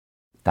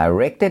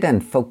Directed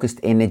and focused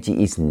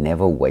energy is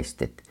never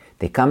wasted.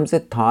 There comes a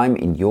time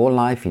in your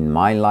life, in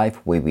my life,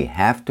 where we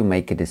have to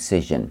make a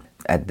decision.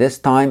 At this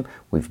time,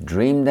 we've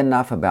dreamed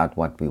enough about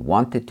what we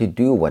wanted to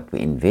do, what we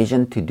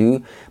envisioned to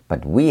do,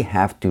 but we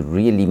have to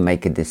really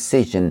make a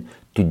decision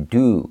to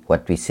do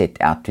what we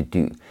set out to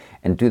do.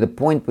 And to the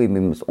point where we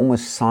must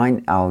almost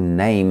sign our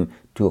name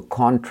to a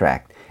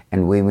contract,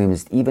 and where we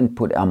must even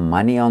put our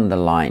money on the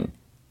line,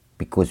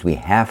 because we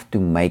have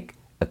to make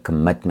a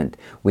commitment.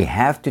 We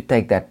have to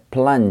take that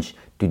plunge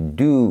to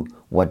do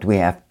what we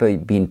have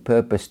been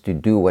purposed to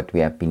do, what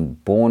we have been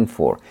born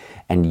for.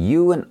 And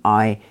you and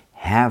I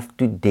have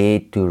to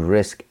dare to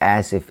risk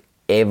as if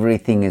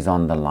everything is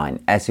on the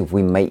line, as if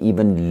we may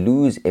even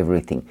lose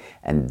everything.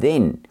 And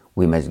then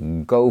we must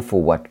go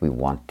for what we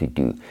want to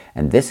do.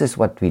 And this is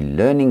what we're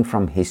learning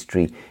from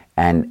history.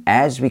 And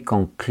as we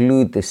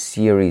conclude the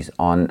series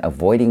on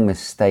avoiding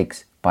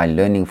mistakes by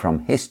learning from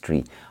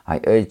history, I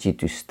urge you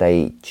to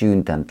stay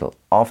tuned until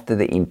after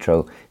the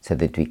intro so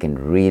that we can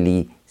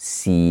really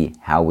see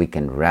how we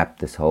can wrap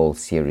this whole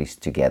series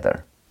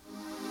together.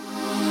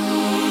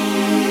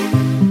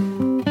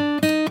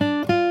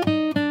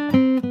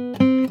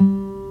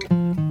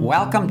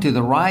 Welcome to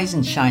the Rise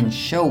and Shine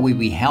show, where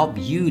we help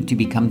you to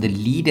become the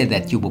leader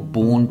that you were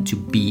born to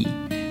be.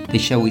 The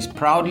show is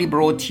proudly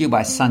brought to you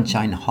by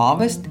Sunshine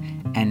Harvest.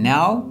 And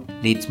now,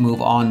 let's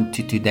move on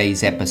to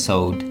today's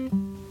episode.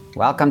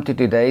 Welcome to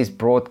today's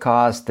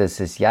broadcast. This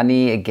is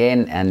Yanni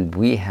again, and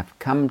we have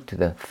come to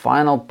the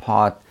final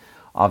part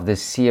of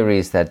this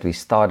series that we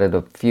started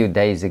a few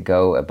days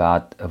ago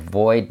about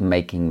avoid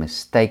making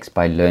mistakes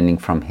by learning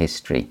from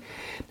history.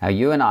 Now,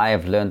 you and I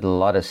have learned a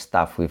lot of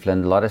stuff. We've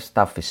learned a lot of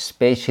stuff,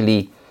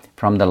 especially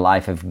from the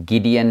life of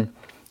Gideon,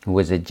 who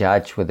was a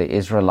judge with the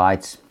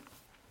Israelites,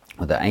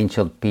 with the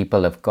ancient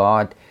people of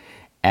God.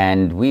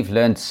 And we've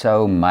learned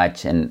so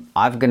much, and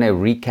I'm going to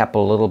recap a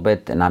little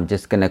bit, and I'm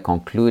just going to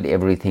conclude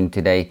everything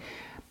today.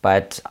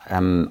 But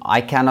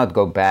I cannot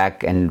go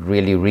back and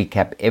really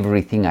recap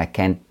everything. I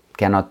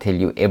cannot tell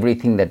you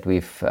everything that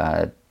we've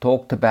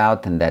talked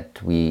about and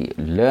that we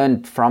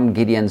learned from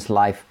Gideon's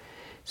life.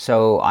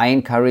 So I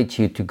encourage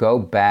you to go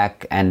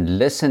back and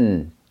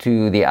listen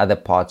to the other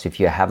parts if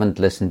you haven't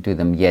listened to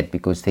them yet,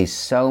 because there's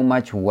so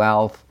much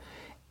wealth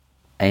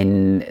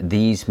in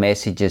these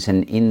messages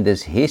and in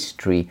this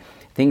history.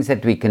 Things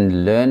that we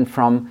can learn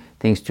from,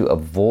 things to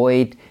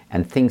avoid,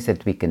 and things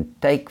that we can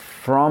take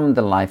from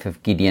the life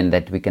of Gideon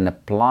that we can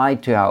apply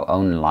to our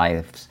own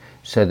lives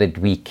so that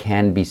we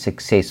can be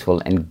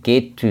successful and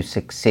get to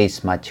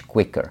success much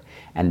quicker.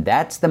 And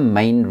that's the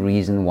main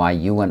reason why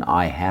you and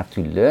I have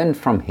to learn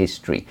from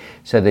history,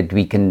 so that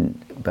we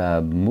can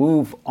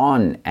move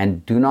on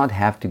and do not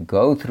have to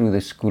go through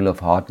the school of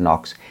hard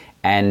knocks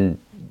and,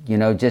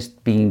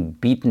 just being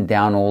beaten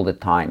down all the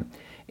time.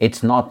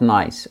 It's not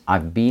nice.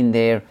 I've been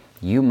there.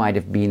 You might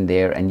have been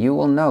there, and you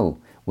will know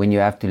when you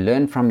have to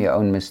learn from your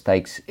own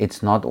mistakes,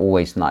 it's not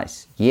always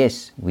nice.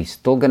 Yes, we're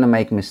still going to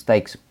make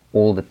mistakes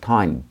all the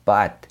time,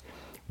 but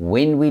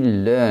when we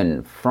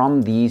learn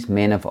from these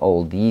men of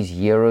old, these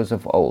heroes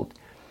of old,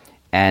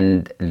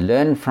 and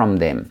learn from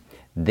them,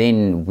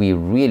 then we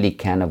really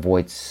can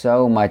avoid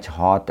so much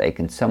heartache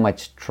and so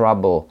much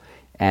trouble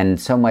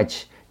and so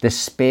much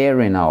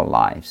despair in our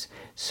lives.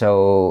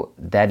 So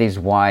that is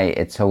why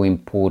it's so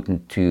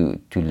important to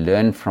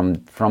learn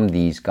from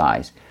these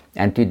guys.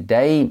 And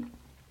today,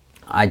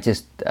 I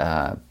just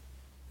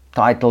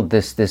titled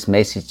this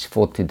message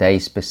for today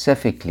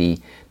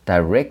specifically,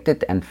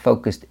 Directed and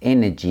Focused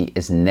Energy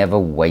is Never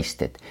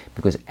Wasted.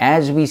 Because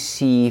as we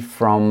see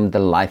from the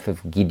life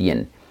of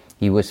Gideon,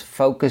 he was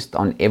focused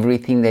on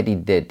everything that he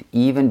did,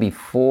 even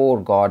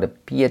before God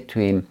appeared to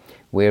him,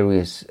 where he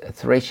was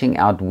threshing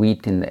out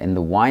wheat in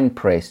the wine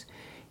press.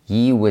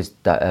 He was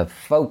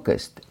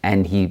focused,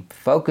 and he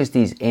focused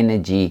his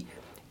energy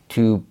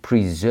to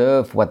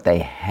preserve what they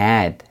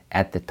had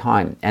at the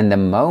time. And the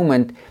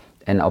moment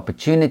an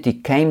opportunity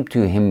came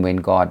to him, when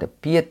God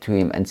appeared to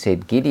him and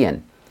said,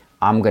 Gideon,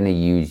 I'm going to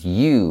use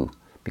you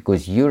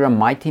because you're a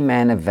mighty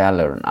man of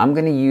valor, and I'm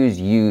going to use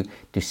you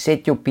to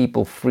set your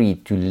people free,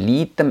 to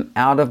lead them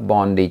out of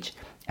bondage,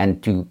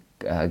 and to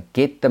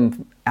get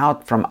them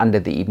out from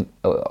under the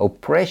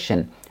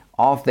oppression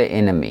of the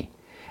enemy.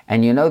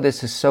 And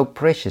this is so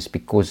precious,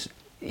 because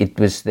it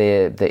was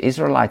the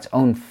Israelites'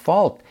 own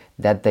fault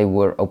that they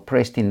were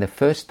oppressed in the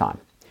first time.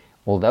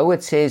 Although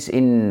it says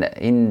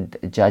in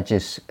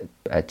Judges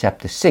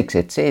chapter 6,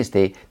 it says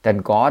there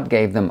that God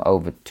gave them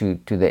over to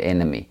the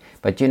enemy.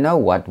 But you know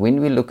what? When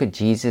we look at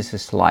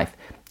Jesus' life,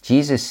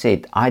 Jesus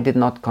said, I did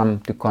not come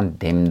to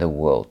condemn the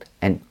world.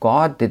 And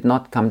God did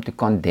not come to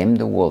condemn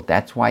the world.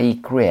 That's why He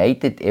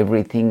created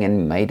everything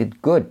and made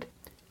it good.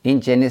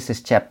 In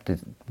Genesis chapter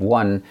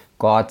 1,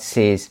 God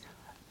says,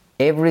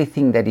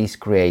 everything that He's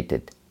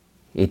created,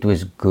 it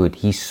was good.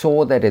 He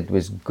saw that it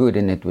was good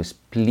and it was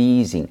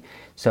pleasing.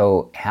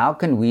 So how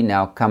can we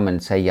now come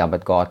and say, yeah,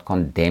 but God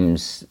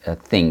condemns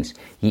things?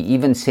 He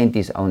even sent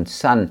His own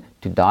Son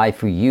to die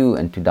for you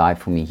and to die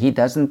for me. He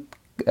doesn't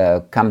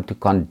come to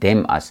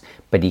condemn us,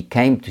 but he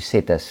came to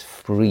set us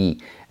free.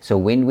 So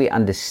when we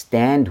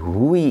understand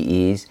who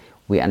he is,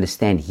 we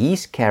understand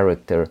his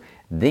character,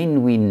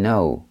 then we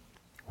know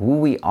who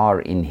we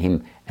are in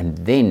him, and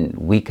then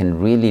we can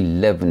really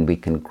live and we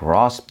can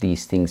grasp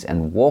these things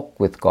and walk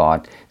with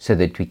God so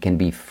that we can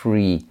be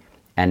free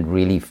and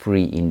really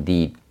free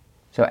indeed.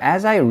 So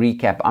as I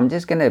recap, I'm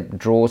just going to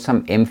draw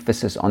some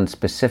emphasis on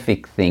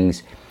specific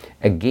things.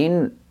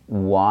 Again,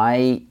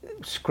 why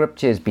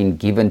Scripture has been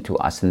given to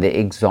us and the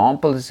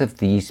examples of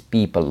these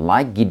people,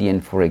 like Gideon,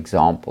 for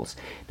examples.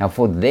 Now,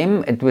 for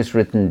them, it was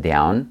written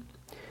down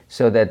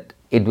so that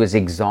it was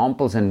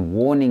examples and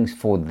warnings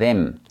for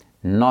them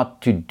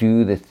not to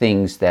do the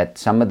things that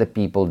some of the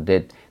people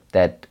did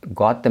that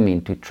got them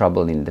into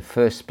trouble in the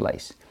first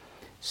place.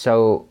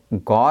 So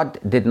God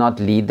did not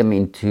lead them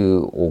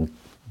into or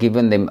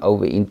given them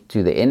over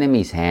into the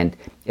enemy's hand.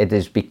 It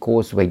is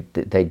because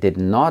they did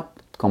not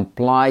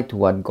comply to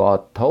what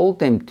God told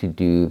them to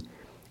do.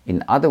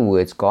 In other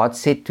words, God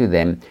said to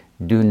them,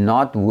 do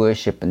not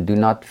worship and do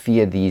not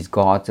fear these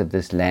gods of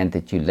this land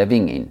that you're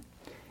living in.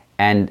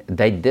 And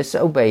they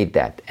disobeyed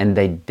that, and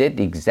they did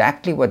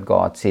exactly what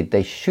God said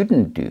they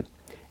shouldn't do.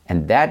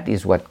 And that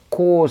is what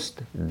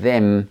caused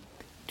them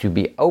to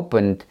be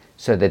opened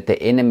so that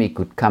the enemy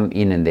could come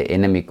in and the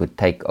enemy could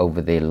take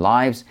over their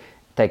lives,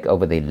 take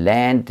over their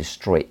land,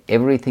 destroy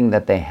everything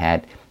that they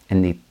had.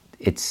 And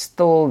it's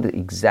still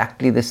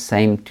exactly the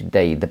same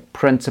today. The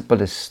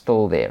principle is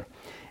still there.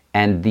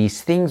 And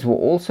these things were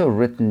also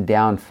written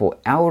down for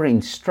our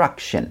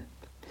instruction,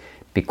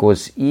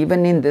 because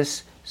even in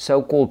this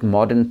so-called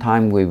modern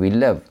time where we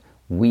live,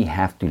 we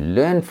have to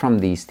learn from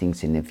these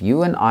things. And if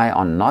you and I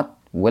are not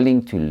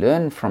willing to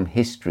learn from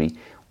history,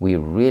 we're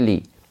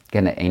really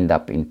going to end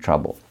up in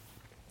trouble.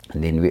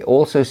 And then we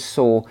also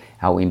saw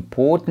how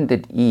important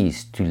it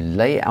is to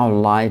lay our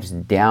lives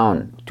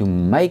down, to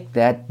make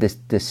that this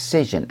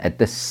decision, a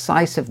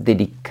decisive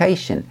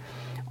dedication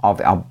of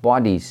our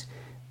bodies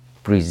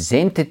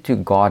presented to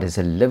God as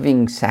a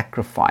living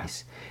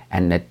sacrifice.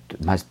 And it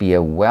must be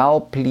a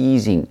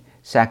well-pleasing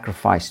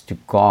sacrifice to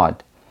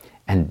God.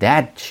 And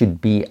that should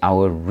be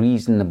our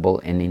reasonable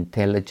and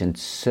intelligent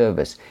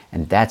service.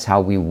 And that's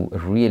how we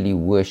really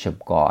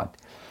worship God.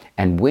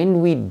 And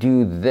when we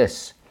do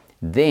this,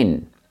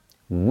 then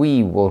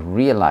we will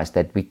realize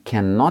that we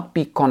cannot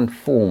be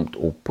conformed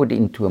or put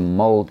into a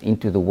mold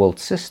into the world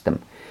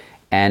system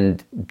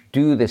and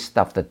do the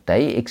stuff that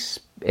they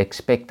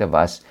expect of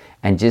us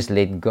and just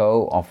let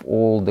go of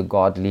all the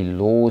godly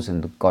laws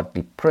and the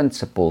godly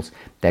principles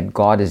that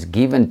God has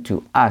given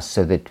to us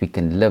so that we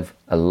can live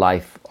a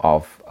life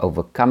of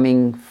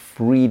overcoming,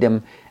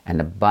 freedom and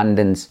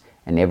abundance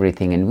and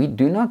everything. And we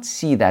do not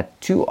see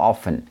that too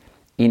often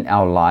in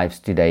our lives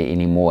today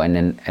anymore,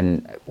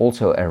 and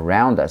also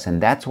around us. And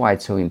that's why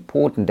it's so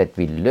important that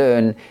we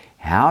learn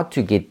how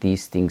to get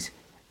these things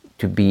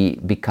to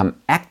become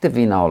active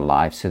in our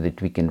lives so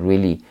that we can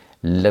really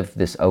live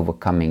this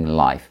overcoming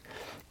life.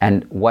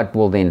 And what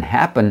will then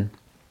happen,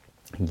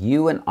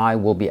 you and I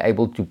will be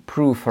able to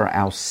prove for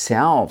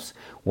ourselves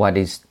what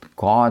is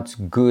God's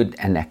good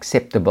and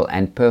acceptable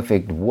and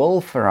perfect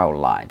will for our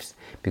lives.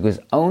 Because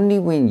only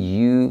when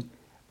you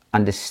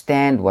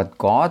understand what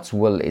God's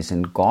will is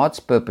and God's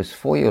purpose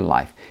for your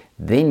life,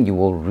 then you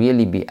will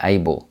really be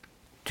able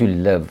to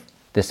live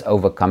this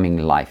overcoming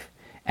life.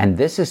 And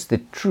this is the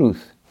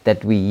truth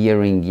that we're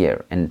hearing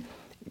here. And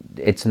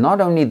it's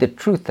not only the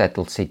truth that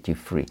will set you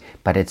free,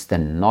 but it's the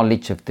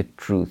knowledge of the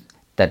truth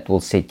that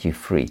will set you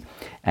free.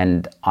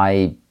 And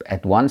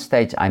at one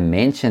stage, I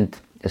mentioned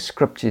a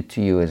scripture to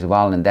you as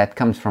well, and that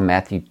comes from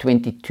Matthew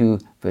 22,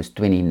 verse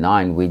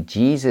 29, where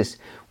Jesus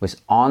was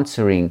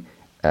answering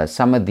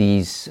some of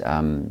these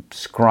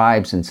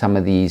scribes and some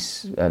of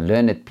these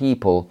learned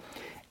people,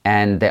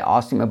 and they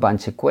asked him a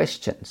bunch of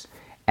questions.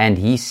 And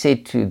he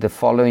said the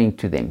following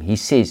to them. He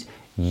says,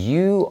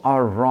 "You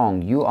are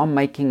wrong. You are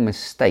making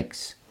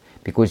mistakes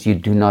because you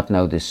do not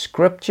know the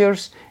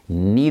scriptures,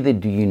 neither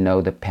do you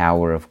know the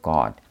power of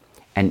God."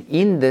 And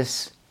in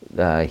this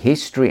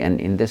history and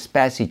in this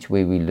passage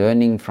where we're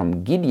learning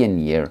from Gideon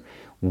here,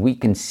 we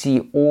can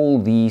see all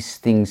these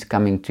things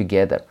coming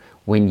together.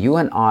 When you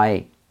and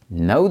I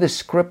know the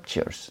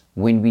scriptures,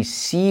 when we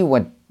see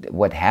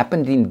what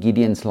happened in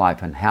Gideon's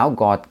life and how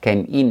God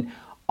came in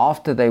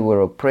after they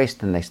were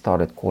oppressed and they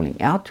started calling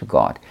out to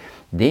God,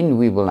 then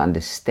we will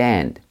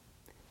understand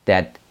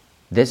that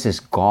this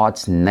is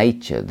God's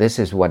nature. This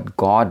is what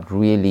God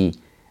really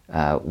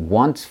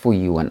wants for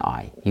you and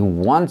I. He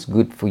wants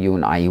good for you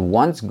and I. He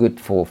wants good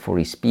for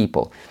His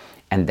people.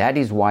 And that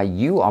is why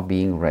you are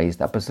being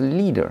raised up as a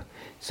leader,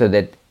 so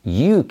that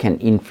you can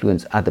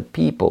influence other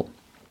people.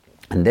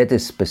 And that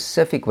is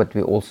specific what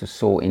we also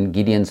saw in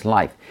Gideon's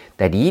life,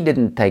 that he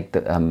didn't take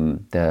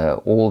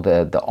all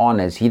the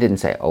honors. He didn't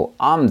say, "Oh,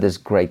 I'm this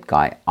great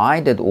guy. I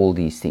did all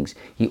these things."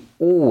 He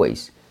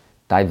always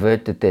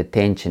diverted the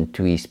attention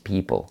to his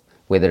people,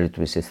 whether it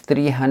was his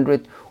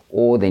 300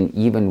 or then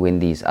even when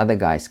these other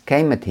guys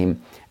came at him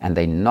and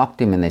they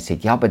knocked him and they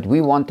said, "Yeah, but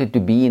we wanted to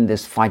be in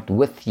this fight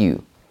with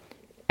you."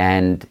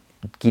 And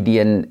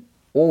Gideon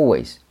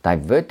always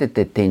diverted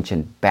the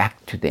attention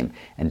back to them.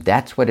 And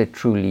that's what a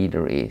true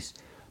leader is,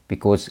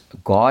 because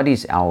God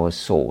is our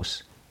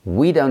source.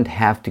 We don't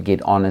have to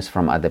get honors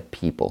from other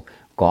people.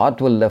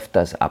 God will lift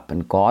us up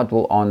and God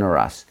will honor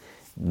us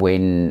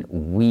when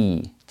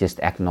we just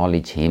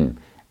acknowledge Him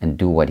and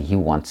do what He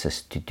wants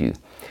us to do.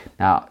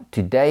 Now,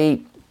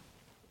 today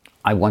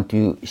I want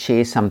to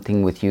share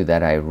something with you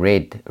that I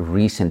read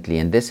recently,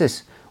 and this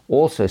is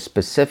also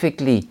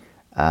specifically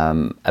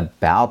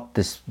about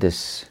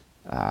this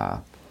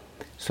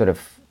sort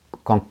of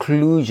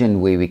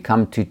conclusion where we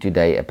come to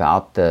today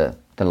about the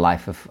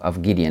life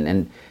of Gideon.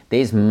 And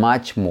there's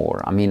much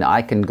more. I mean,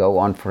 I can go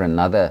on for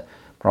another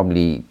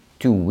probably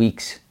 2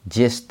 weeks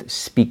just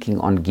speaking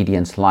on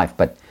Gideon's life,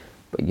 but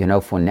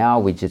for now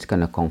we're just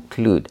going to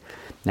conclude.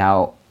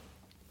 Now,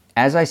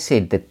 as I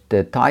said,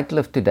 the title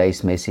of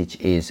today's message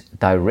is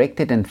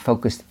Directed and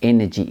Focused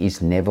Energy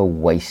is Never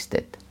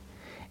Wasted.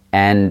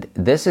 And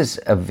this is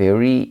a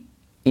very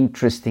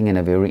interesting and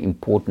a very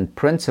important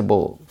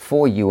principle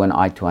for you and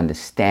I to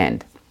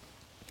understand,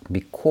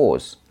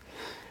 because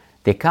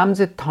there comes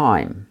a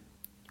time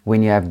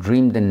when you have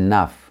dreamed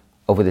enough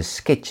over the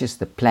sketches,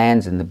 the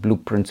plans and the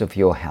blueprints of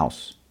your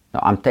house.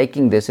 Now, I'm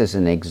taking this as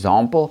an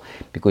example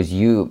because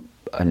you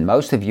and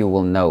most of you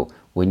will know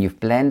when you've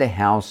planned a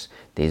house,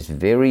 there's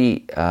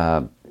very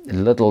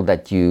little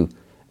that you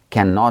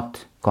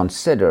cannot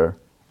consider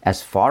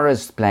as far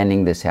as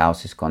planning this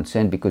house is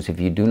concerned, because if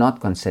you do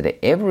not consider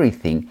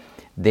everything,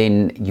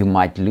 then you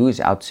might lose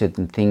out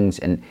certain things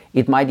and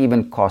it might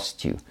even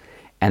cost you.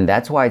 And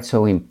that's why it's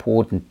so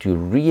important to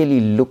really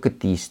look at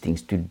these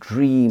things, to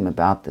dream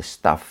about the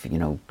stuff,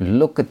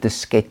 look at the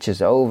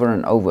sketches over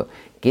and over,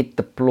 get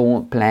the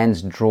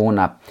plans drawn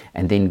up,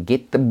 and then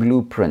get the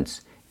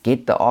blueprints,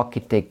 get the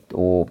architect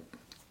or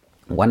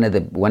one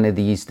of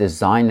these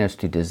designers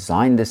to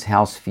design this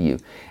house for you.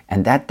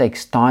 And that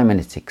takes time and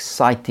it's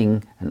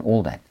exciting and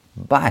all that.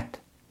 But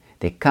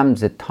there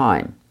comes a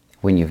time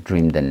when you've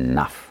dreamed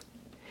enough.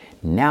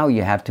 Now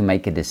you have to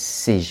make a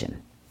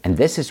decision. And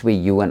this is where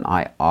you and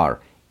I are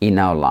in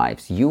our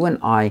lives. You and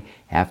I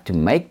have to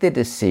make the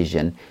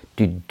decision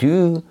to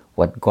do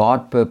what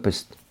God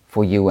purposed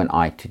for you and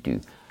I to do.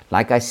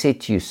 Like I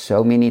said to you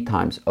so many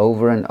times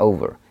over and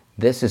over,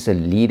 this is a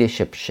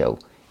leadership show.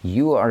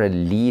 You are a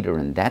leader,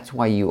 and that's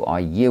why you are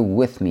here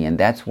with me, and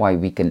that's why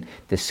we can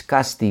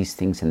discuss these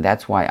things, and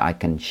that's why I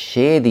can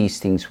share these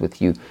things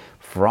with you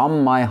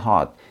from my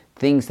heart,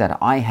 things that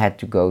I had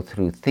to go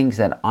through, things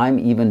that I'm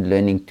even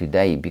learning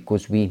today,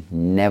 because we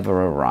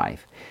never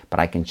arrive. But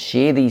I can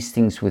share these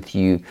things with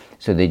you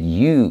so that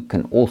you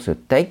can also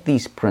take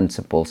these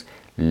principles,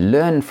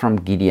 learn from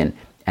Gideon,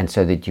 and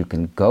so that you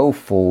can go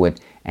forward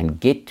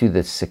and get to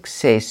the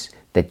success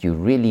that you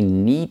really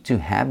need to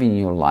have in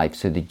your life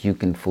so that you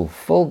can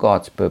fulfill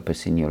God's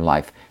purpose in your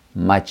life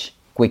much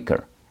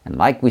quicker. And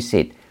like we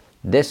said,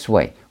 this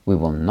way we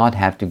will not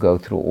have to go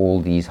through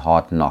all these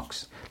hard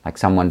knocks. Like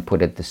someone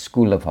put it, the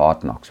school of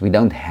hard knocks. We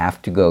don't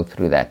have to go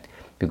through that,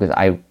 because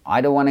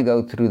I don't want to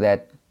go through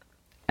that,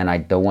 and I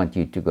don't want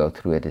you to go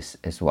through it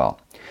as well.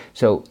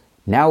 So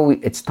now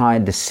it's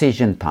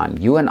decision time.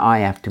 You and I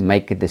have to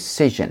make a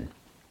decision.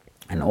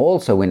 And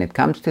also when it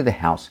comes to the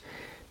house,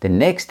 the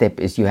next step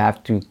is you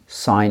have to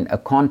sign a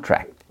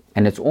contract.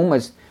 And it's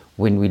almost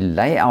when we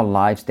lay our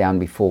lives down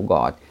before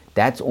God,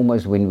 that's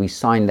almost when we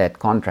sign that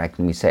contract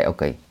and we say,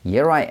 okay,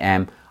 here I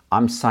am,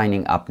 I'm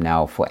signing up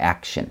now for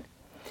action.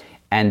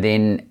 And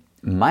then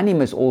money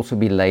must also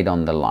be laid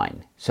on the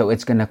line. So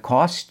it's going to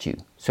cost you.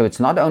 So it's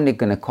not only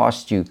going to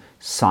cost you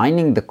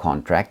signing the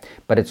contract,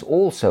 but it's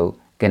also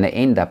going to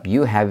end up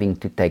you having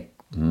to take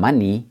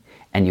money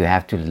and you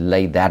have to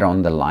lay that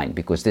on the line,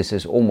 because this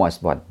is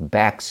almost what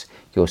backs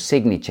your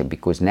signature,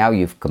 because now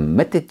you've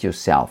committed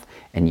yourself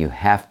and you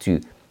have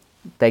to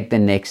take the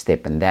next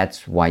step, and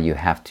that's why you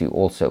have to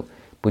also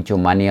put your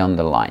money on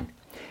the line.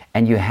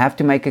 And you have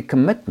to make a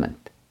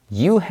commitment.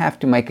 You have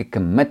to make a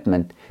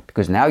commitment,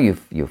 because now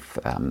you've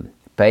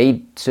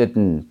paid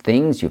certain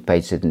things, you've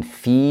paid certain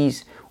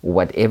fees, or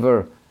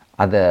whatever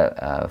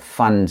other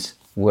funds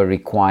were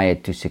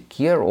required to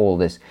secure all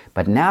this.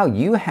 But now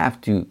you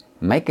have to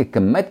make a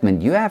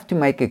commitment. You have to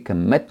make a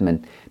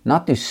commitment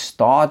not to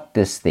start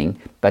this thing,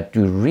 but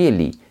to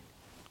really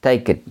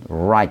take it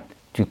right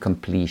to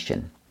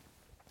completion.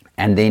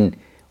 And then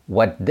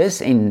what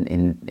this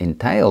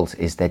entails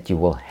is that you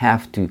will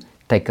have to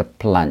take a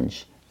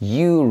plunge.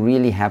 You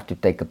really have to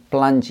take a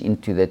plunge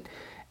into that.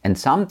 And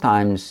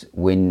sometimes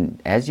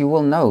as you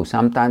will know,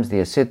 sometimes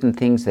there are certain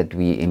things that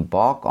we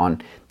embark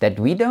on that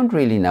we don't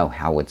really know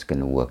how it's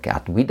going to work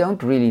out. We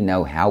don't really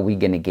know how we're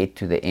going to get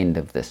to the end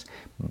of this.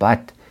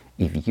 But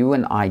if you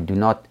and I do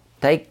not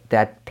take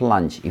that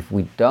plunge, if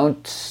we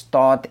don't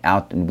start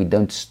out and we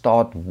don't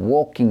start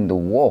walking the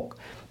walk,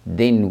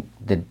 then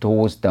the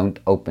doors don't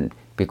open,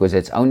 because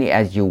it's only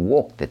as you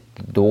walk that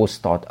the doors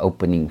start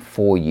opening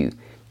for you.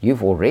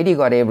 You've already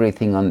got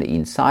everything on the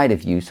inside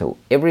of you, so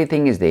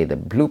everything is there. The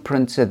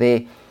blueprints are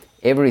there,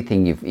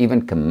 everything. You've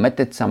even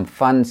committed some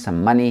funds,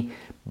 some money,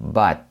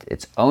 but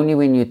it's only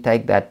when you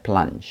take that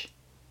plunge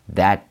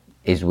that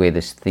is where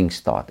this thing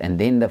starts. And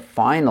then the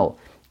final,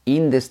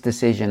 in this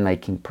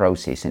decision-making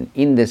process and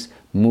in this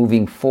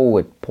moving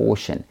forward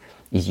portion,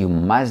 is you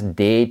must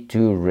dare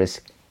to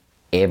risk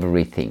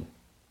everything.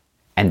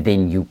 And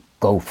then you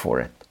go for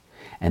it.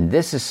 And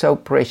this is so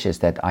precious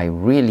that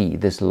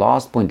this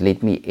last point,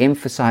 let me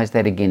emphasize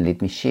that again.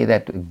 Let me share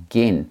that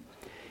again.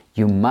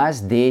 You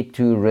must dare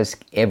to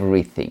risk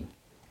everything.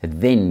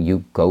 Then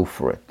you go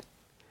for it.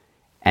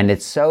 And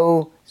it's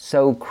so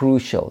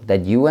crucial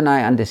that you and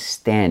I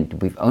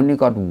understand we've only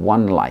got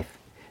one life.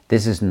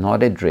 This is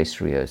not a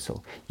dress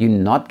rehearsal. You're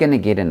not going to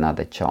get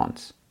another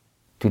chance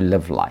to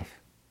live life.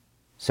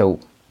 So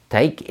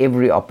take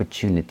every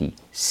opportunity,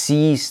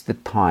 seize the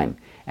time,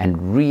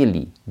 and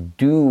really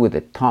do with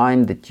the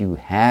time that you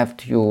have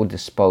to your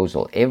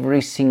disposal,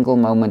 every single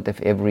moment of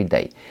every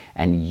day,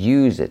 and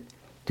use it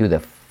to the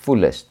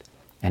fullest.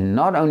 And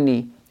not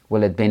only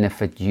will it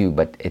benefit you,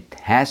 but it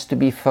has to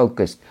be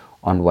focused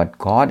on what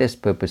God has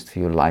purposed for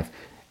your life,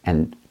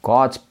 and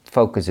God's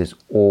focus is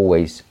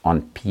always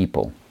on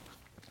people.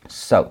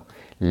 So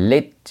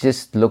let's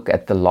just look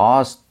at the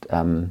last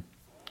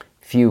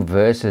few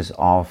verses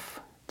of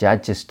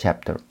Judges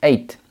chapter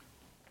 8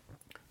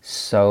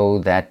 so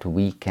that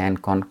we can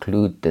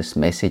conclude this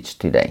message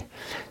today.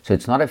 So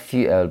it's not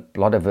a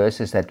lot of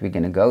verses that we're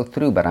going to go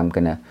through, but I'm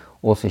going to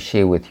also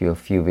share with you a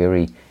few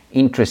very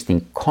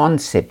interesting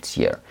concepts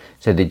here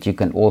so that you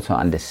can also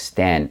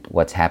understand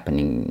what's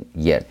happening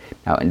here.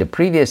 Now, in the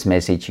previous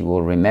message, you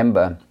will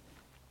remember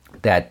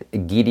that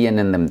Gideon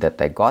and them, that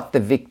they got the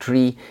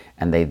victory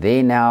and they're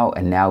there now,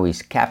 and now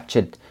he's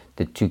captured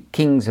the two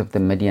kings of the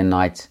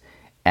Midianites,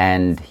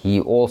 and he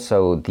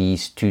also,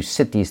 these two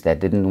cities that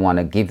didn't want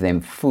to give them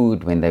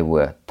food when they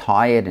were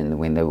tired and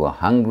when they were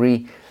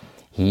hungry,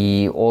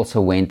 he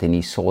also went and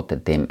he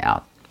sorted them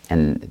out.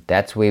 And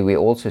that's where we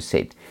also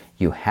said,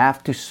 you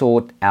have to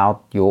sort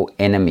out your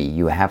enemy.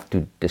 You have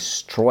to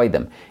destroy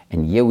them.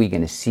 And here we're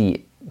going to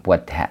see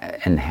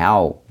and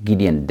how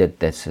Gideon did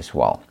this as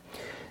well.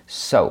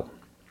 So,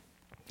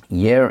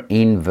 here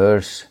in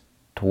verse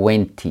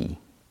 20,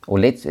 or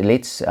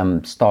let's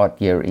start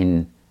here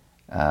in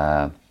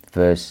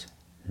verse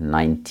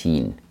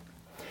 19.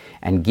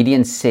 And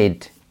Gideon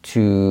said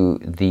to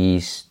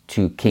these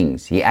two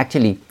kings,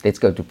 let's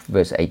go to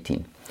verse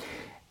 18.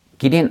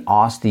 Gideon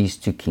asked these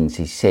two kings,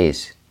 he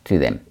says to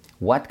them,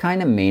 what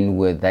kind of men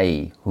were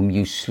they whom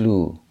you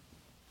slew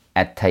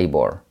at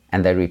Tabor?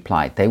 And they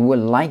replied, they were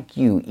like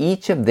you.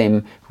 Each of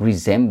them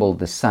resembled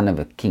the son of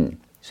a king.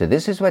 So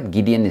this is what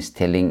Gideon is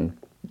telling,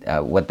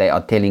 what they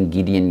are telling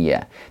Gideon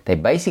here. They're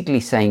basically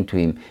saying to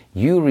him,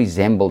 you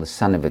resemble the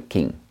son of a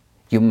king.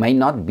 You may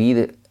not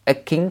be a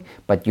king,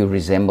 but you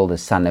resemble the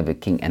son of a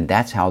king. And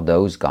that's how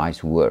those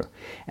guys were.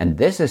 And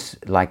this is,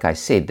 like I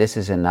said, this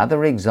is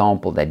another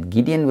example that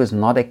Gideon was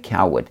not a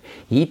coward.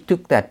 He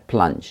took that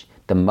plunge.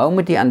 The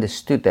moment he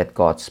understood that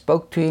God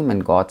spoke to him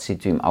and God said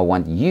to him, I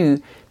want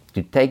you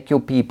to take your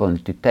people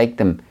and to take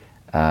them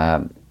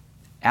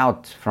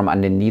out from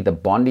underneath the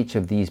bondage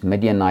of these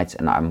Midianites,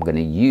 and I'm going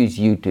to use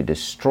you to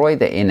destroy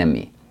the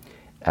enemy.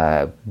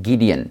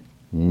 Gideon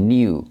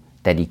knew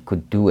that he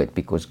could do it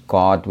because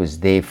God was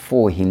there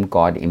for him.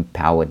 God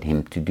empowered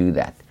him to do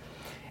that.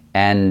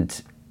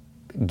 And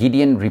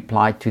Gideon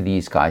replied to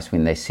these guys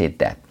when they said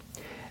that,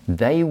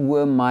 they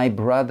were my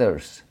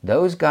brothers.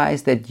 Those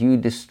guys that you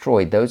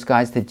destroyed, those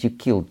guys that you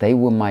killed, they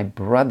were my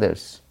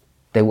brothers.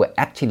 They were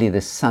actually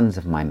the sons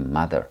of my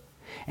mother.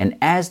 And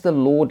as the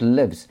Lord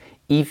lives,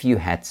 if you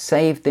had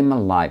saved them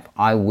alive,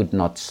 I would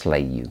not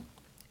slay you.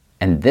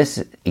 And this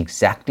is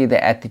exactly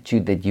the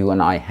attitude that you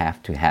and I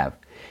have to have.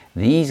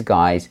 These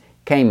guys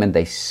came and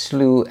they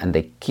slew and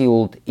they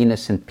killed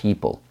innocent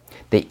people.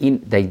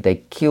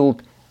 They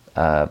killed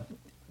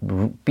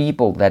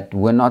people that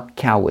were not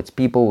cowards,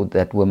 people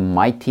that were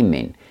mighty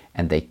men.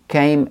 And they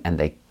came and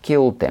they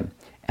killed them.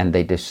 And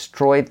they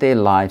destroyed their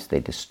lives. They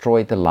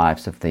destroyed the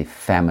lives of their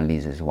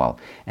families as well.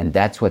 And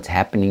that's what's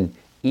happening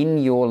in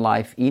your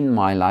life, in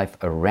my life,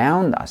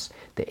 around us.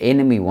 The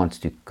enemy wants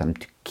to come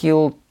to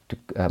kill,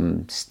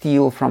 to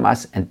steal from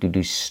us, and to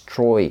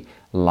destroy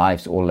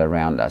lives all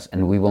around us.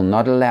 And we will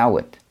not allow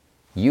it.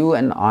 You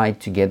and I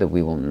together,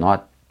 we will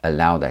not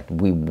allow that.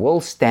 We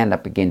will stand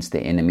up against the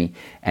enemy,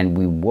 and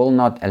we will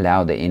not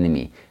allow the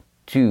enemy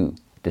to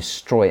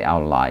destroy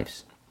our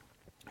lives,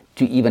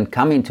 to even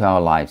come into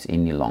our lives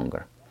any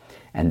longer.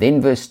 And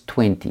then verse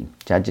 20,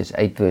 Judges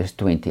 8 verse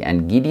 20,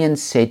 and Gideon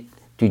said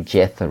to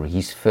Jethro,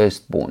 his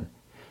firstborn,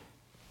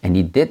 and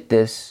he did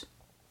this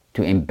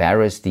to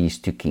embarrass these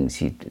two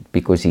kings,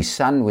 because his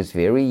son was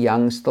very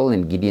young still,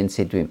 and Gideon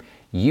said to him,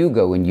 you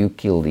go and you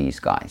kill these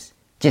guys,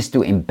 just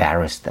to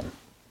embarrass them.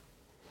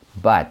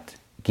 But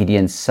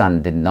Gideon's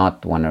son did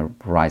not want to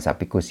rise up,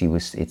 because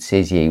it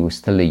says here, he was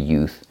still a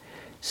youth.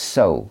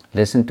 So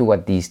listen to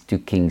what these two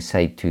kings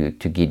say to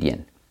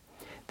Gideon.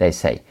 They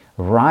say,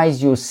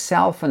 rise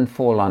yourself and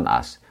fall on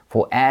us,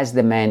 for as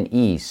the man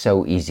is,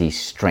 so is his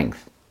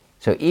strength.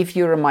 So if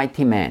you're a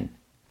mighty man,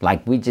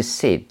 like we just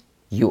said,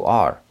 you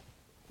are.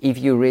 If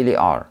you really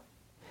are,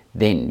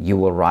 then you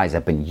will rise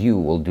up and you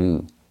will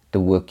do the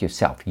work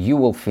yourself. You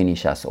will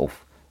finish us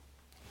off.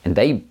 And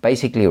they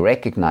basically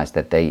recognized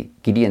that they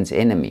Gideon's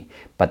enemy,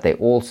 but they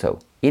also,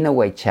 in a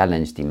way,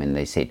 challenged him, and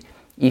they said,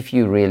 if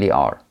you really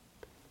are,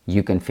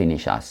 you can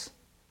finish us.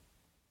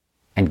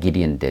 And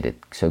Gideon did it.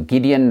 So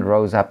Gideon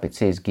rose up, it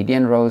says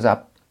Gideon rose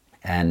up,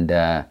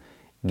 and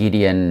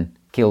Gideon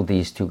killed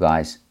these two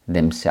guys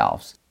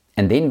themselves.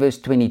 And then verse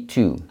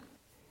 22,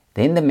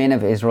 then the men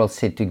of Israel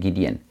said to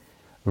Gideon,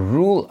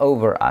 rule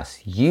over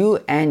us, you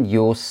and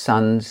your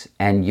sons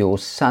and your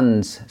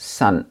son's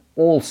son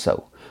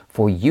also,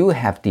 for you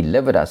have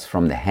delivered us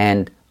from the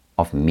hand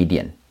of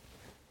Midian.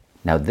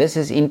 Now this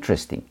is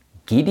interesting.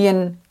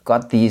 Gideon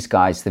got these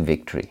guys the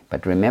victory.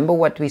 But remember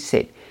what we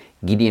said.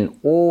 Gideon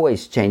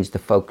always changed the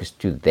focus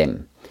to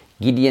them.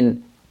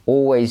 Gideon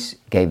always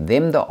gave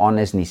them the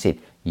honors, and he said,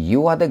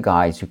 you are the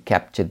guys who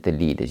captured the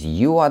leaders.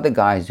 You are the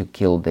guys who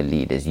killed the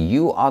leaders.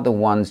 You are the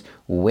ones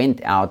who went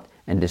out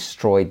and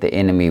destroyed the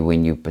enemy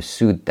when you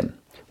pursued them,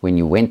 when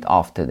you went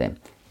after them.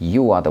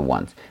 You are the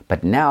ones.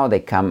 But now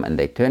they come and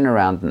they turn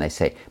around and they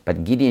say,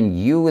 but Gideon,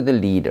 you were the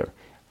leader.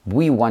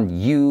 We want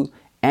you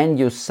and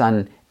your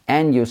son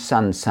and your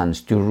son's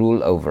sons to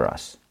rule over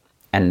us.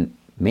 And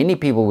many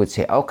people would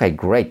say, okay,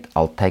 great,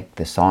 I'll take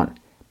this on.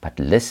 But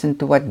listen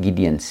to what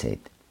Gideon said.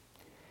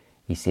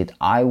 He said,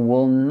 I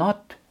will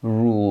not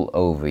rule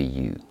over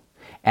you,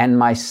 and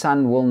my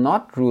son will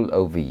not rule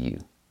over you.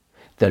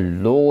 The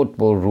Lord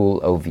will rule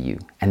over you.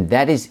 And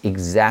that is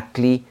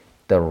exactly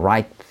the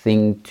right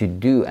thing to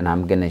do. And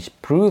I'm going to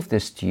prove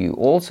this to you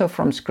also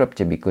from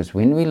Scripture, because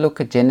when we look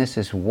at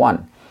Genesis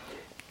 1,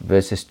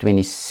 verses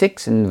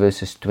 26 and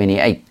verses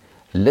 28,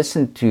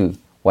 listen to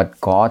what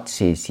God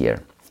says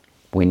here.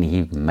 When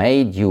He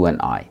made you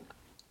and I,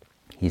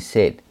 He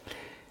said,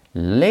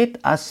 let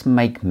us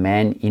make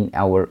man in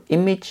our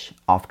image,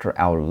 after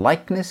our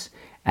likeness,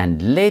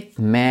 and let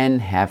man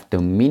have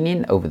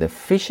dominion over the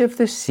fish of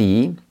the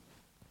sea.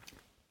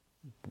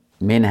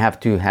 Men have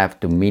to have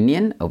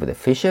dominion over the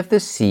fish of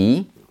the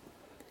sea,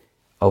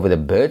 over the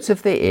birds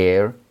of the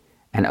air,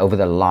 and over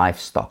the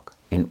livestock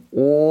in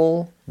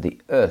all the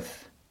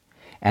earth,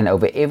 and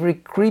over every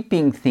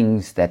creeping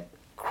thing that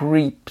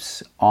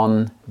creeps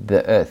on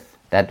the earth.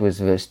 That was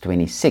verse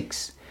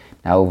 26.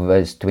 Now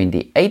verse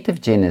 28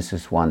 of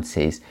Genesis 1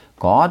 says,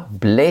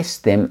 God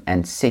blessed them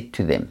and said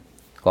to them,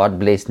 God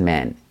blessed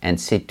man and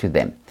said to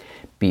them,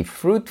 be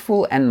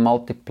fruitful and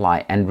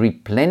multiply and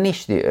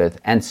replenish the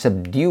earth and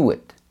subdue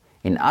it.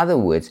 In other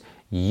words,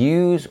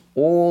 use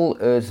all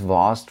earth's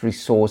vast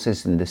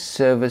resources in the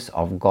service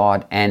of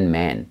God and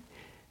man.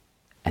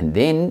 And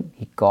then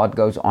God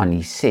goes on,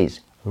 He says,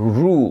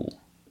 rule.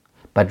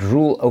 But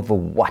rule over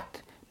what?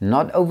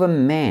 Not over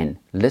man.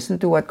 Listen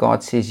to what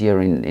God says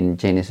here in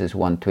Genesis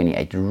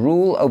 1:28.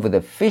 Rule over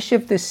the fish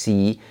of the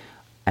sea,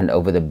 and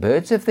over the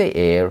birds of the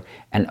air,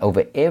 and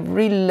over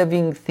every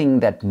living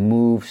thing that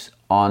moves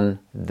on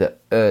the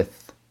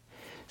earth.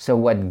 So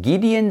what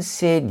Gideon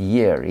said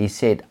here, he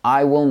said,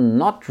 I will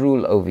not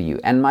rule over you,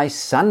 and my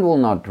son will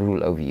not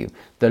rule over you.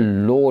 The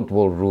Lord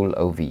will rule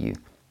over you.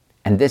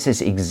 And this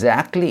is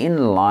exactly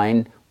in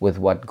line with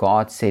what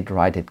God said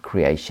right at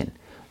creation.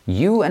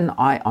 You and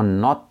I are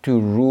not to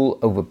rule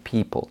over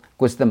people,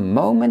 because the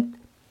moment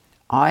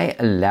I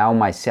allow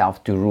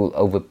myself to rule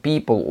over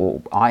people,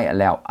 or I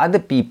allow other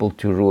people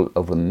to rule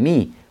over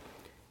me,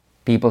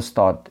 people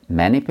start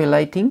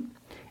manipulating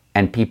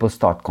and people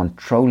start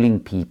controlling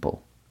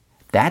people.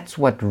 That's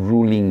what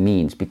ruling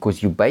means,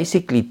 because you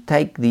basically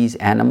take these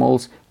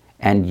animals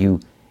and you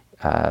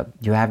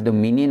have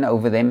dominion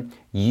over them.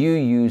 You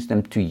use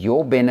them to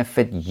your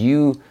benefit.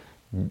 You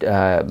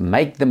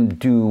make them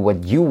do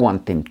what you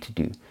want them to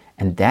do.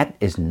 And that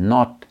is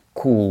not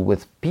cool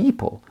with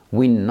people.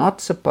 We're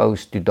not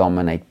supposed to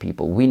dominate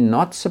people. We're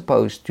not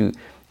supposed to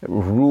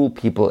rule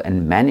people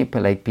and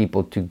manipulate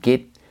people to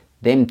get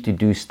them to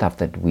do stuff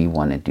that we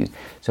want to do.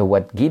 So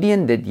what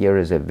Gideon did here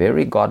is a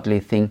very godly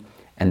thing.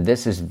 And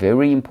this is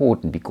very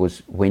important,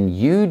 because when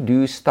you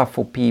do stuff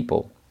for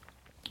people,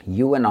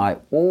 you and I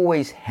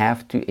always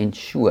have to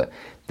ensure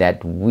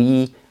that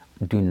we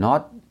do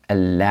not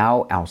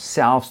allow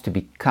ourselves to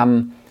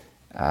become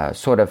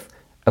sort of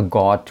a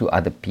god to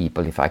other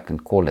people, if I can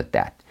call it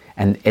that.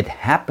 And it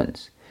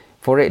happens.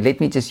 Let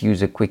me just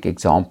use a quick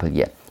example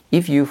here.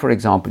 If you, for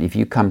example, if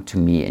you come to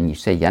me and you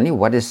say, Yanni,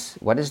 what is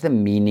the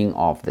meaning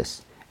of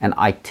this? And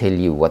I tell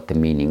you what the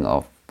meaning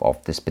of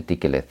this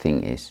particular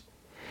thing is.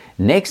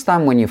 Next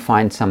time when you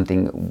find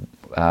something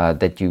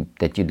that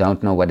you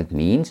don't know what it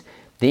means,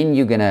 then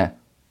you're going to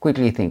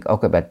quickly think,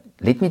 okay, but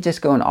let me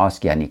just go and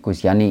ask Yanni,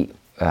 because Yanni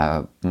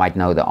might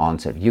know the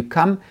answer. You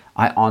come,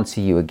 I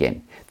answer you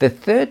again. The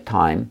third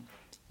time,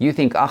 you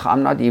think,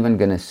 I'm not even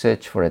going to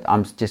search for it.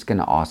 I'm just going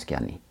to ask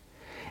Yanni.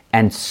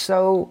 And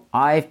so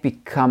I've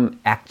become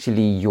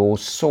actually your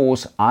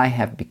source. I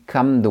have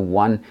become the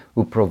one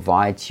who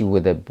provides you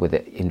with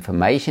the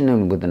information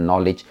and with the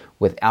knowledge,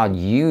 without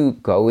you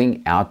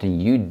going out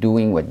and you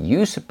doing what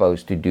you're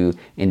supposed to do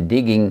in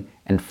digging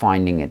and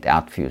finding it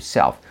out for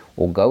yourself.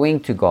 or going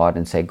to God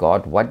and say,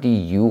 God, what do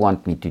you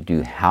want me to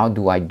do? How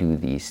do I do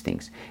these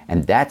things?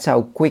 And that's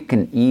how quick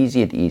and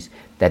easy it is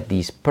that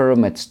these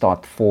pyramids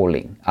start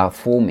forming.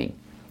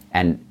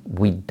 And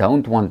we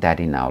don't want that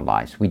in our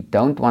lives. We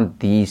don't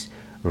want these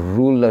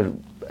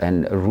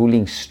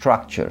ruling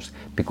structures,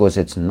 because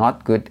it's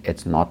not good,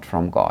 it's not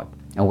from God.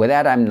 And with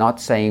that, I'm not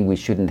saying we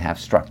shouldn't have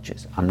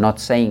structures. I'm not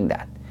saying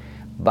that.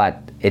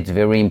 But it's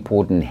very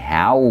important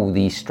how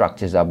these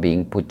structures are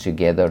being put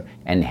together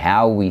and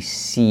how we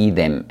see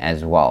them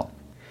as well.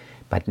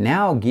 But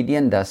now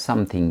Gideon does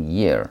something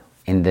here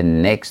in the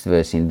next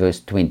verse, in verse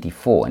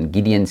 24. And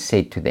Gideon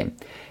said to them,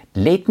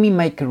 let me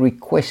make a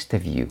request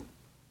of you.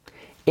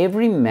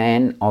 Every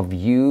man of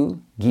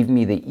you give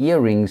me the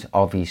earrings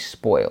of his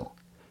spoil.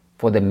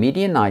 For the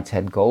Midianites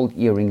had gold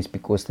earrings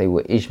because they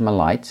were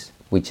Ishmaelites,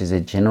 which is a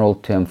general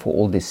term for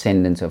all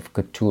descendants of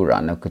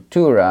Keturah. Now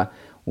Keturah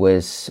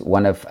was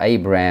one of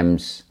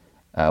Abraham's,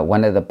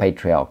 one of the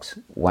patriarchs,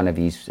 one of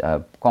his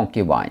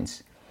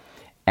concubines,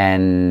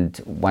 and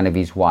one of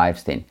his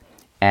wives then.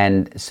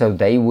 And so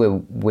they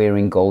were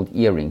wearing gold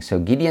earrings. So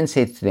Gideon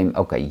said to them,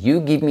 okay, you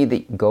give me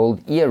the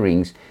gold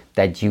earrings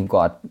that you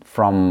got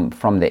from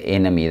the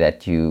enemy,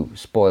 that you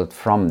spoiled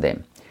from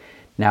them.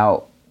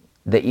 Now,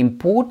 the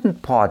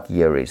important part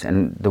here is,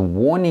 and the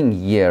warning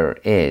here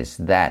is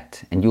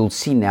that, and you'll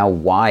see now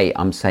why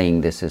I'm saying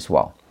this as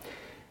well.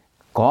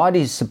 God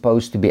is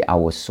supposed to be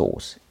our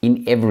source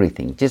in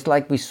everything. Just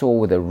like we saw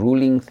with the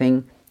ruling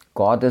thing,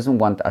 God doesn't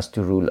want us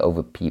to rule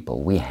over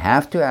people. We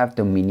have to have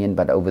dominion,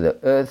 but over the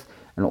earth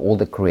and all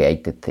the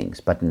created things,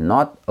 but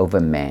not over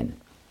man.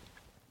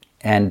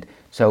 And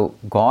so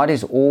God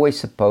is always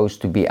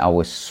supposed to be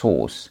our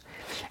source.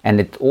 And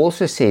it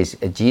also says,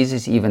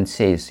 Jesus even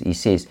says, he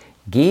says,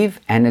 give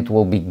and it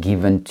will be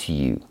given to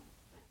you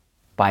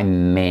by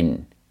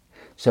men.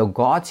 So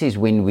God says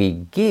when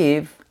we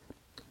give,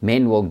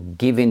 men will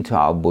give into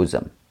our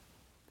bosom.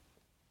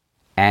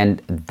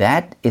 And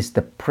that is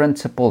the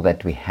principle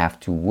that we have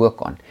to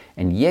work on.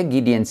 And here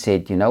Gideon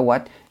said, you know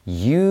what?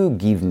 You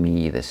give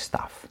me the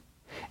stuff.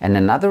 And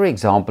another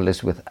example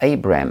is with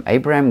Abraham.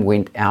 Abraham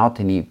went out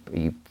and he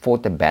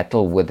fought a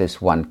battle with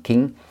this one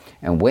king.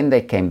 And when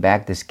they came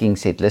back, this king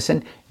said,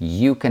 listen,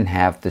 you can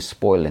have the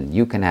spoil and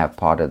you can have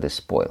part of the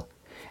spoil.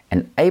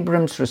 And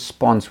Abraham's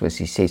response was,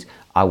 he says,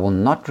 I will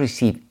not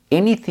receive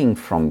anything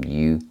from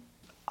you.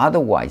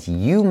 Otherwise,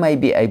 you may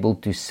be able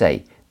to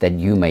say that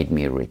you made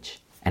me rich,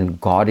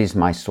 and God is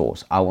my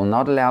source. I will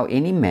not allow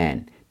any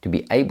man to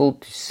be able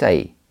to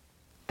say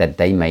that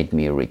they made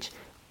me rich.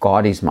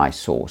 God is my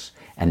source.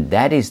 And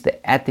that is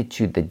the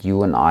attitude that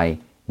you and I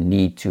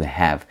need to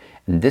have.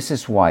 And this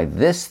is why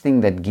this thing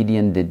that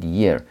Gideon did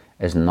here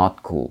is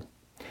not cool.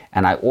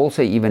 And I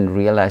also even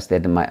realized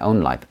that in my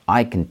own life,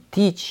 I can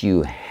teach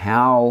you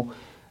how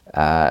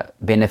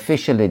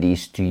beneficial it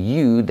is to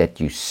you that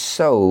you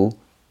sow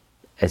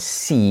a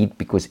seed,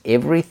 because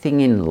everything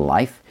in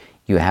life,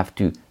 you have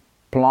to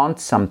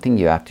plant something,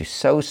 you have to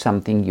sow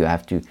something, you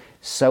have to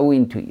sow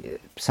into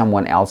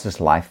someone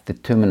else's life. The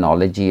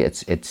terminology,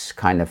 it's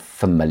kind of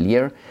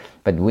familiar,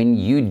 but when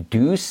you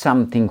do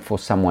something for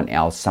someone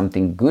else,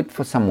 something good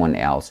for someone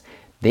else,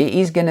 there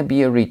is going to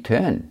be a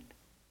return.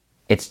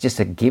 It's just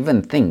a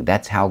given thing.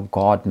 That's how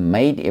God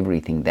made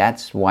everything.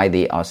 That's why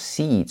there are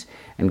seeds,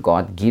 and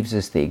God gives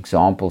us the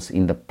examples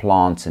in the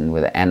plants and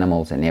with the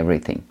animals and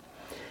everything.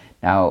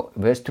 Now,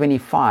 verse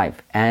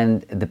 25,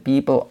 and the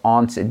people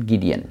answered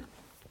Gideon,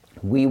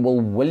 we will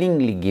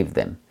willingly give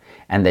them.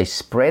 And they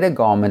spread a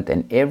garment,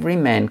 and every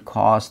man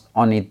cast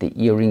on it the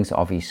earrings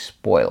of his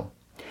spoil.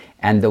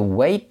 And the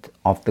weight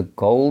of the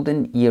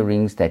golden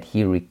earrings that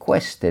he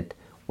requested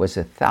was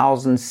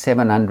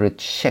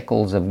 1,700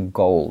 shekels of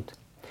gold.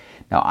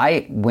 Now,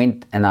 I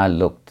went and I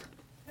looked.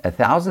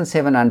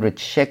 1,700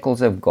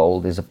 shekels of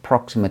gold is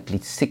approximately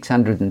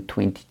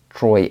 620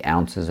 troy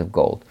ounces of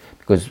gold.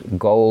 Because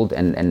gold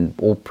and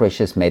all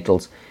precious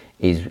metals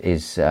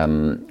is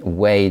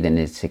weighed and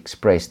it's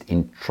expressed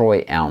in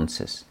troy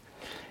ounces.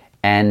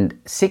 And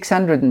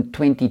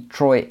 620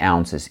 troy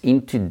ounces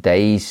in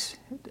today's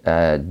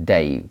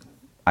day,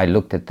 I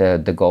looked at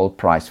the gold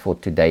price for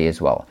today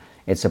as well.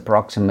 It's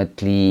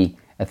approximately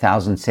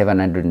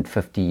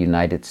 1,750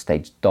 United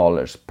States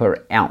dollars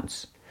per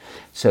ounce.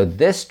 So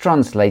this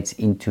translates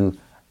into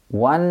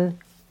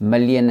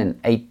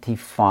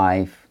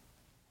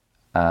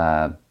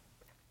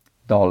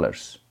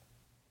 $1,085,000.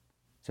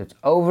 So it's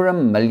over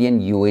 $1 million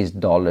US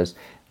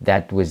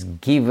that was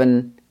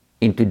given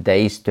in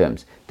today's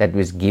terms, that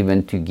was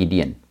given to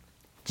Gideon,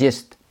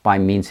 just by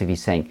means of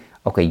his saying,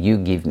 okay, you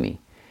give me.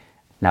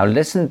 Now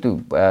listen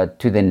to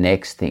the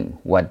next thing,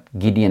 what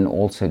Gideon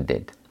also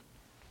did.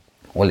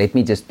 Well, let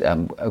me just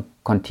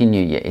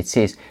continue here. It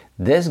says,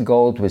 this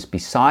gold was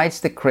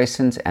besides the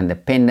crescents and the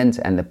pendants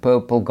and the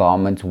purple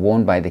garments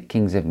worn by the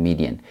kings of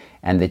Midian,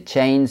 and the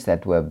chains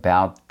that were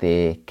about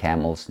their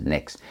camels'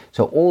 necks.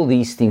 So all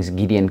these things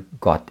Gideon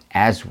got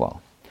as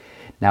well.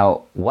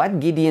 Now, what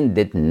Gideon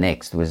did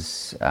next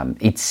was,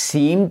 it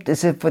seemed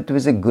as if it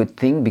was a good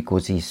thing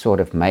because he sort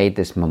of made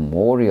this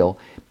memorial,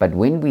 but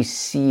when we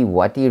see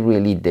what he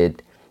really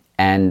did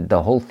and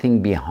the whole thing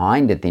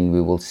behind it, then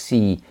we will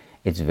see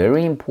it's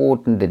very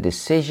important, the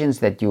decisions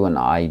that you and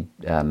I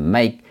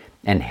make,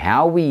 and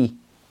how we,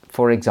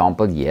 for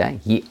example,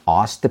 he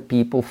asked the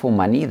people for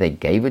money, they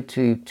gave it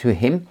to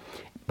him,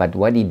 but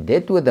what he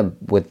did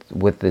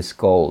with this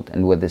gold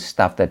and with the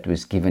stuff that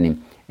was given him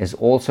is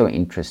also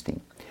interesting.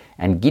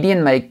 And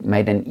Gideon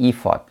made an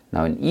ephod.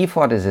 Now an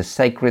ephod is a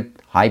sacred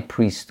high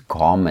priest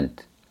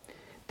garment.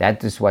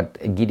 That is what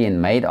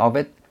Gideon made of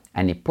it,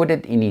 and he put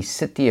it in his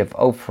city of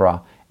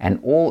Ophrah, and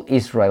all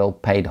Israel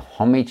paid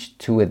homage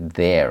to it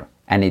there,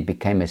 and it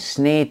became a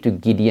snare to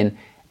Gideon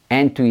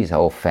and to his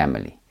whole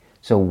family.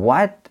 So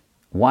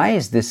why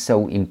is this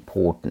so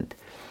important?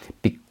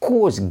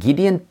 Because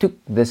Gideon took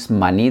this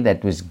money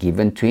that was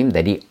given to him,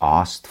 that he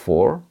asked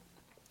for,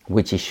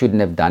 which he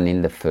shouldn't have done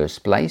in the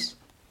first place,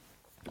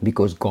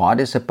 because God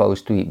is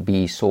supposed to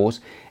be his source,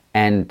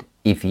 and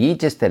if he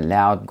just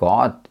allowed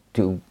God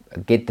to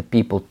get the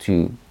people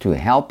to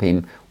help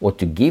him or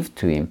to give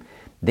to him,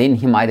 then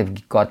he might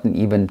have gotten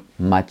even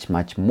much,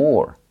 much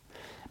more.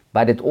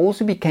 But it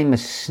also became a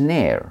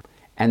snare,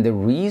 and the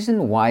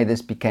reason why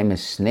this became a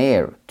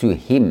snare to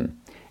him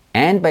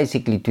and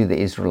basically to the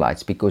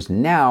Israelites, because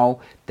now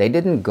they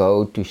didn't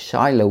go to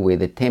Shiloh where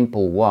the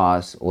temple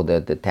was, or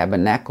the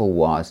tabernacle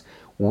was,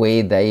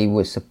 where they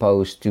were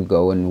supposed to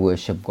go and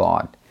worship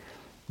God.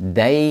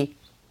 They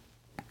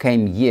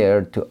came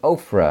here to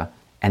Ophrah,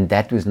 and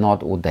that was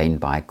not ordained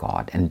by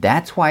God. And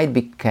that's why it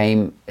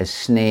became a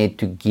snare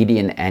to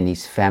Gideon and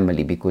his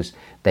family, because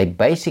they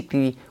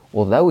basically,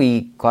 although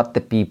he got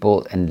the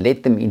people and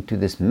led them into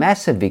this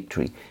massive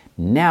victory,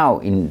 now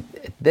in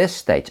this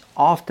stage,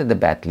 after the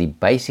battle, he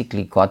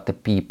basically got the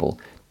people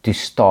to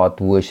start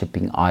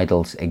worshipping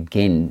idols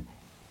again,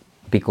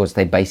 because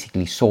they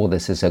basically saw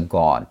this as a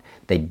god.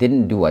 They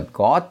didn't do what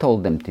God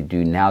told them to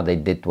do. Now they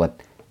did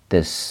what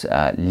this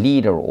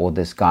leader, or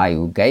this guy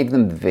who gave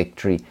them the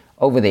victory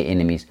over their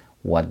enemies,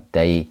 what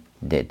they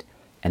did.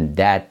 And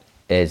that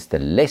is the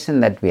lesson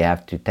that we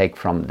have to take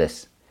from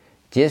this.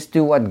 Just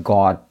do what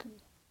God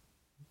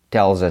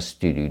tells us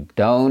to do.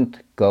 Don't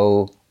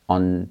go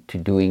on to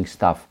doing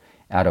stuff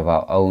out of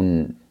our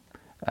own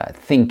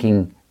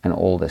thinking and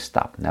all this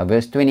stuff. Now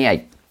verse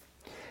 28.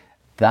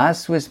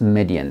 Thus was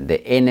Midian,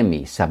 the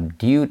enemy,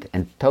 subdued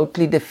and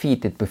totally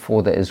defeated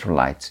before the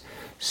Israelites,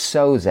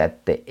 so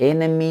that the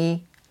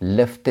enemy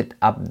lifted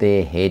up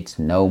their heads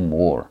no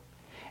more.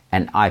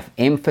 And I've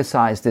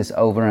emphasized this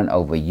over and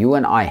over. You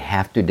and I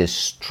have to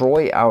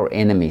destroy our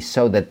enemies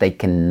so that they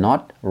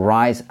cannot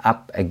rise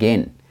up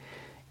again.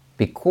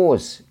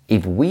 Because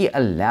if we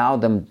allow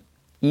them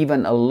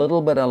even a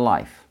little bit of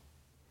life,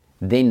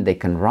 then they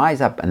can rise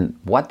up, and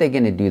what they're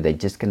going to do, they're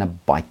just going to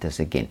bite us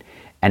again.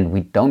 And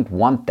we don't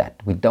want that.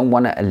 We don't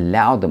want to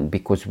allow them,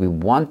 because we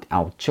want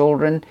our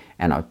children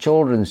and our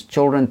children's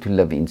children to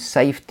live in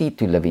safety,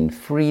 to live in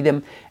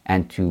freedom,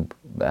 and to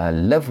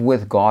live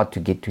with God, to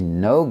get to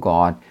know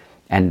God.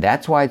 And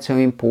that's why it's so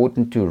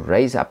important to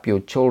raise up your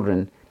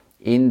children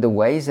in the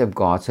ways of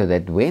God, so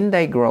that when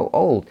they grow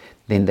old,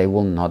 then they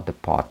will not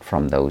depart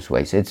from those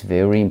ways. It's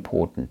very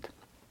important.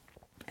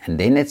 And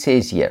then it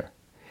says here,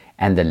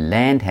 and the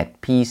land had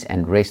peace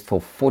and rest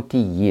for 40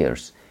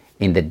 years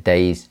in the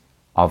days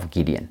of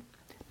Gideon.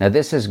 Now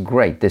this is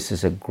great. This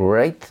is a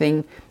great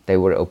thing. They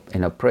were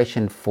in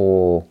oppression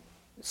for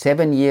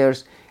 7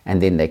 years,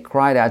 and then they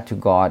cried out to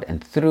God,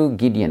 and through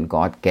Gideon,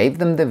 God gave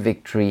them the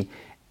victory,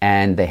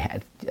 and they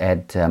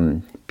had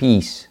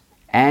peace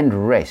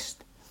and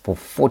rest for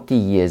 40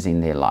 years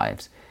in their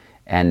lives,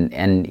 and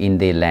in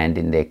their land,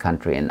 in their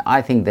country. And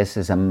I think this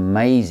is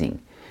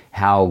amazing,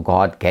 how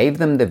God gave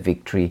them the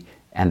victory,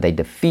 and they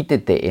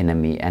defeated their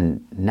enemy,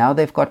 and now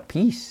they've got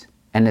peace.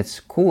 And it's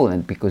cool,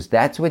 and because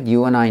that's what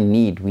you and I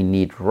need. We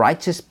need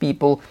righteous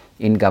people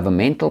in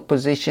governmental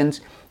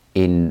positions,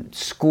 in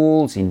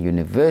schools, in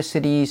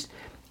universities,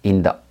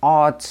 in the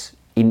arts,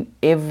 in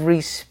every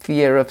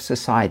sphere of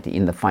society,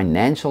 in the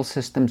financial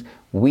systems.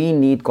 We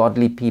need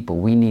godly people.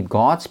 We need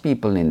God's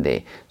people in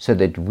there, so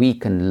that we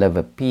can live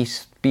a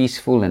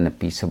peaceful and a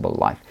peaceable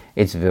life.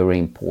 It's very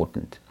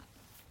important.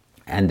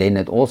 And then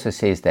it also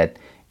says that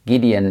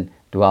Gideon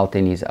dwelt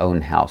in his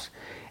own house.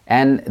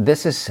 And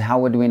this is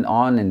how it went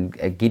on.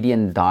 And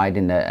Gideon died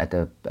at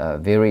a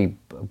very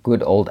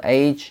good old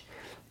age.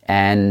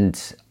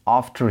 And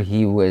after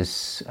he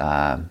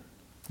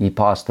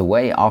passed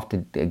away, after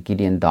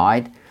Gideon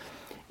died,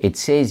 it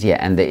says here,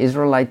 and the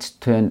Israelites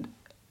turned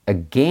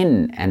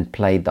again and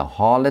played the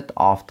harlot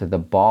after the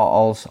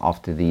Baals,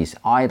 after these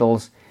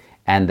idols,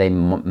 and they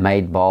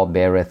made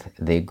Baal-berith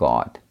their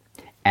god.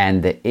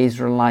 And the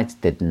Israelites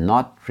did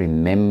not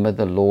remember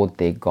the Lord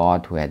their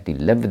God, who had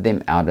delivered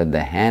them out of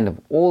the hand of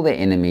all their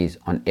enemies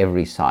on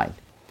every side.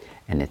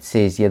 And it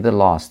says here, the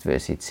last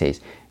verse, it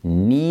says,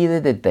 neither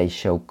did they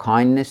show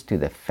kindness to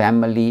the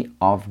family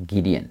of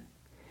Gideon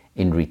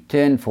in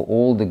return for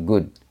all the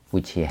good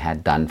which he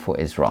had done for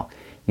Israel.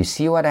 You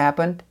see what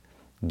happened?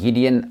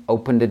 Gideon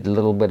opened a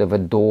little bit of a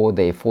door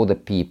there for the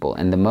people.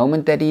 And the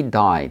moment that he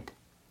died,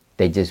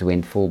 they just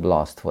went full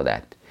blast for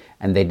that.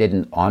 And they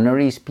didn't honor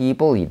his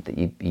people,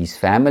 his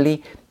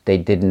family. they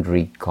didn't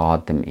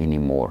regard them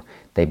anymore.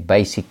 They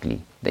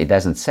basically, it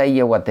doesn't say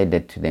here what they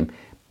did to them,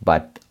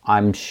 but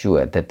I'm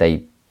sure that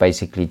they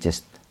basically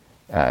just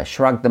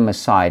shrugged them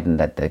aside and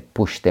that they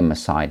pushed them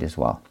aside as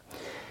well.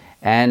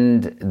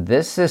 And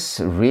this is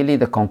really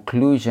the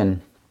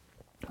conclusion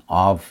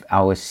of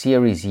our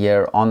series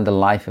here on the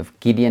life of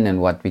Gideon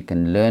and what we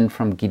can learn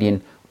from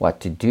Gideon, what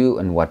to do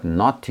and what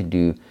not to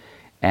do.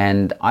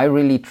 And I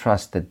really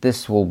trust that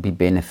this will be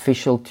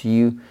beneficial to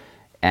you.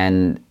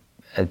 And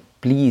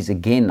please,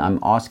 again, I'm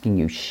asking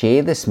you,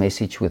 share this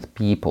message with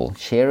people.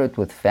 Share it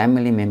with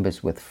family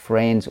members, with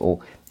friends, or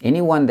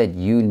anyone that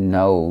you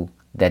know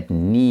that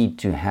need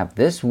to have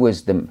this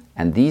wisdom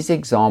and these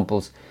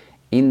examples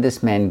in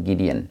this man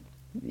Gideon,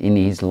 in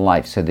his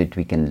life, so that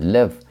we can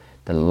live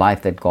the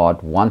life that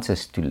God wants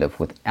us to live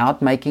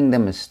without making the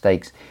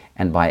mistakes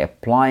and by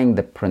applying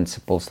the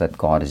principles that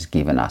God has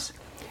given us.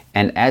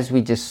 And as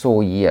we just saw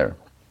here,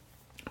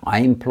 I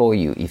implore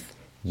you, if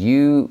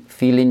you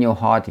feel in your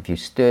heart, if you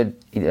stirred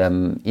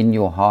in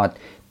your heart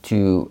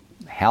to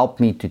help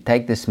me to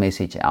take this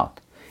message out.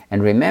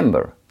 And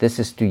remember, this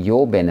is to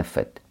your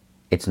benefit.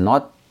 It's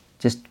not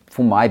just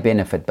for my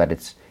benefit, but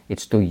it's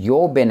to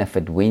your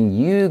benefit. When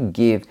you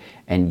give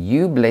and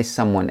you bless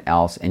someone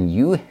else and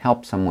you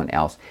help someone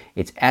else,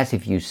 it's as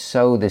if you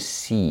sow the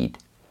seed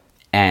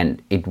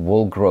and it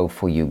will grow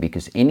for you,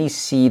 because any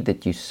seed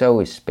that you sow,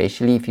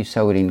 especially if you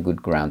sow it in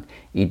good ground,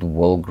 it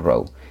will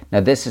grow.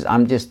 Now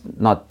I'm just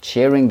not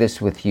sharing this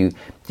with you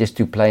just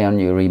to play on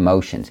your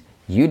emotions.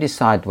 You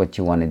decide what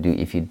you want to do.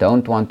 If you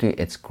don't want to,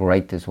 it's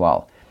great as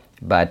well.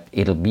 But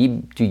it'll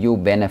be to your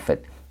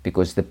benefit,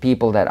 because the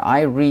people that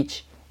I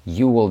reach,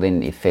 you will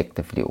then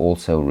effectively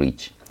also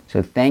reach.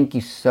 So thank you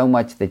so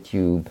much that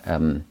you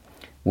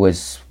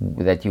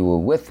were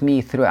with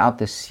me throughout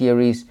this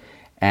series,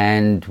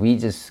 and we're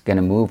just going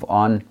to move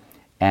on,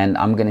 and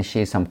I'm going to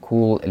share some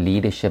cool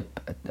leadership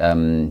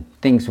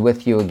things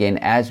with you again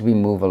as we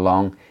move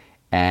along.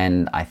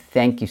 And I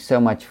thank you so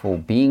much for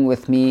being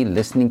with me,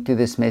 listening to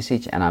this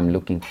message, and I'm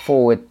looking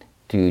forward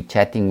to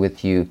chatting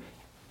with you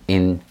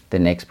in the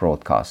next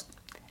broadcast.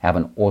 Have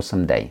an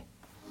awesome day.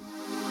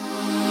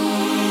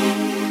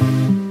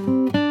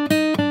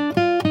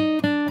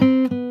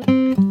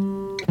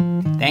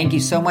 Thank you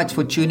so much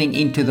for tuning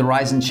into the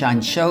Rise and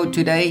Shine show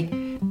today.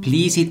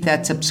 Please hit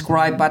that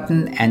subscribe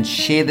button and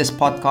share this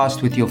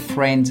podcast with your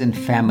friends and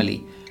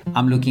family.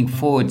 I'm looking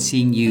forward to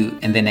seeing you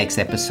in the next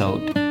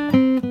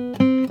episode.